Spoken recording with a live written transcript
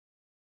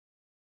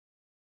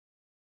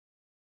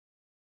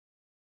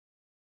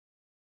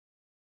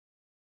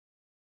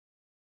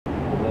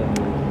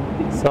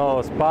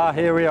So Spa,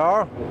 here we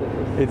are.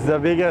 It's the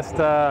biggest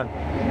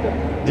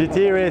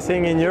GT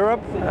racing in Europe,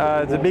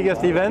 the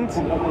biggest event.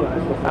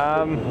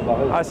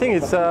 I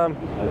think it's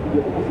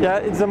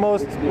it's the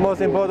most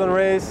important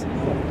race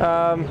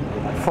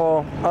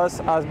for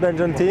us as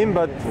Belgian team,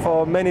 but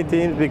for many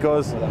teams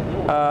because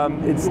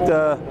it's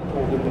the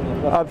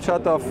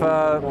upshot of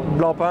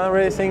Blancpain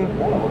Racing,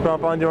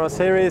 Blancpain Endurance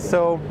Series.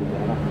 So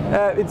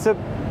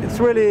it's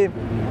really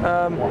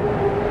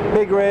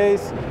big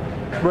race,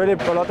 really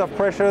a lot of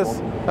pressures,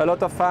 a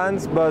lot of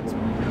fans, but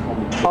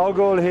our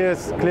goal here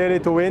is clearly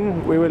to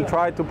win. We will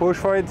try to push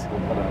for it,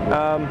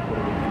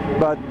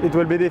 but it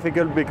will be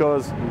difficult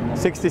because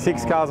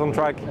 66 cars on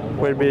track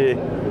will be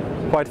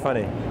quite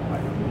funny.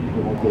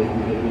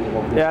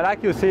 Yeah,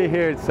 like you see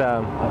here,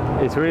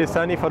 it's really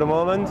sunny for the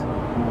moment,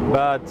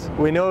 but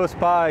we know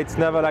Spa, it's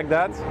never like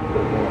that.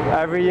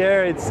 Every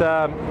year it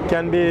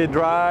can be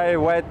dry,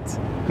 wet,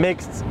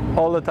 mixed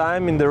all the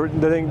time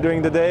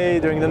during the day,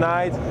 during the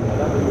night.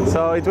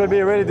 So it will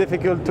be really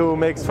difficult to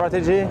make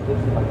strategy,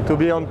 to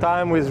be on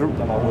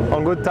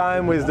good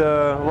time with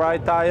the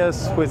right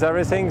tires, with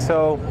everything.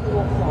 So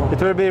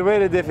it will be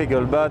really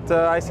difficult. But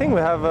I think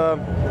we have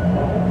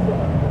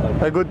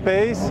a good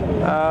pace.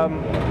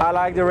 I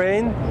like the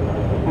rain.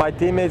 My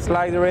teammates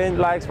like the rain,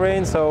 likes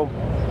rain. So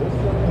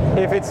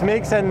if it's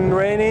mixed and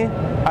rainy,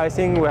 I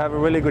think we have a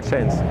really good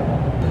chance.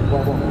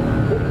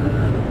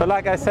 But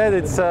like I said,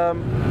 it's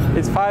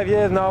 5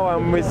 years now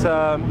I'm with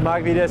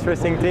Marc VDS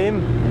Racing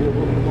Team.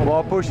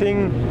 We're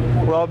pushing,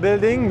 we're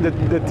building,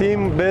 the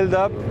team build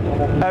up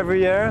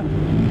every year.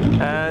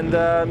 And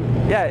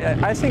yeah,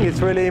 I think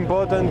it's really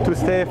important to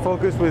stay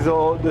focused with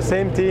the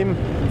same team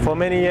for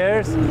many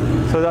years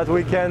so that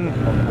we can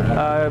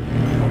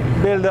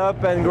build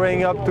up and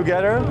growing up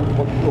together.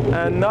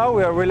 And now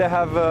we really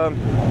have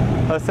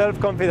a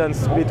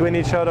self-confidence between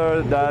each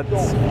other that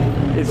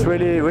is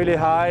really, really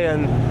high,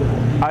 and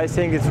I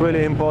think it's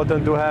really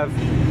important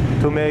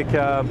to make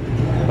a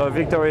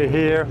victory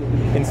here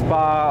in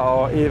Spa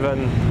or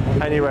even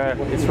anywhere.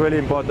 It's really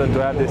important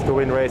to have this to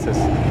win races.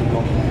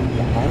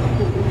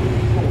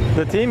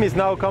 The team is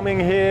now coming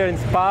here in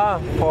Spa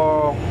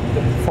for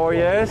 4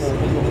 years,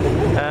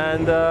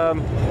 and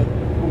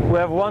we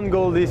have one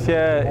goal this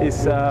year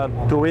is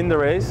to win the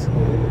race.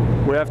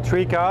 We have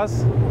 3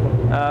 cars.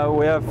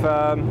 We have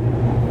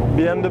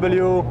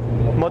BMW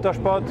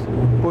Motorsport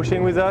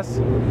pushing with us.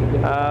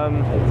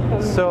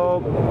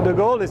 So the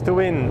goal is to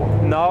win.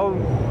 Now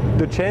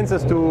the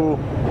chances to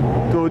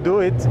do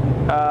it,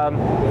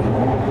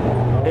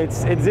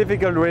 it's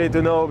difficult really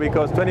to know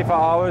because 24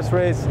 hours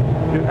race,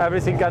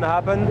 everything can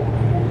happen.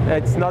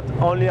 It's not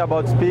only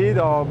about speed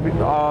or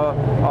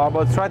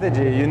about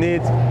strategy. You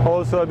need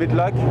also a bit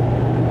luck.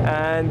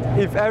 And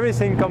if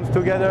everything comes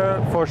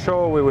together, for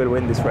sure we will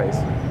win this race.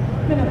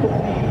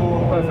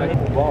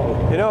 Perfect.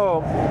 You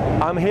know,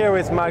 I'm here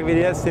with Marc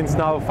VDS since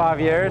now 5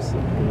 years.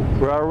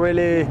 We are a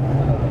really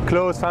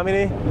close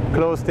family,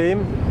 close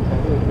team,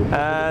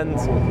 and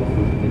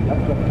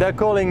they're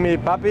calling me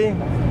Papy.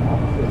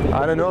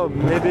 I don't know,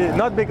 maybe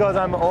not because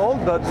I'm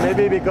old, but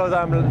maybe because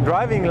I'm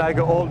driving like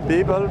old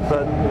people.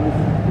 But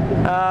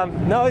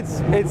no,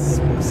 it's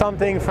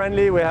something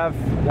friendly we have,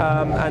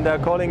 and they're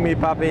calling me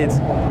Papy.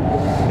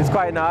 It's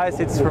quite nice,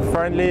 it's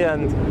friendly,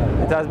 and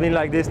it has been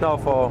like this now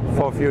for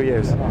a few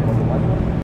years.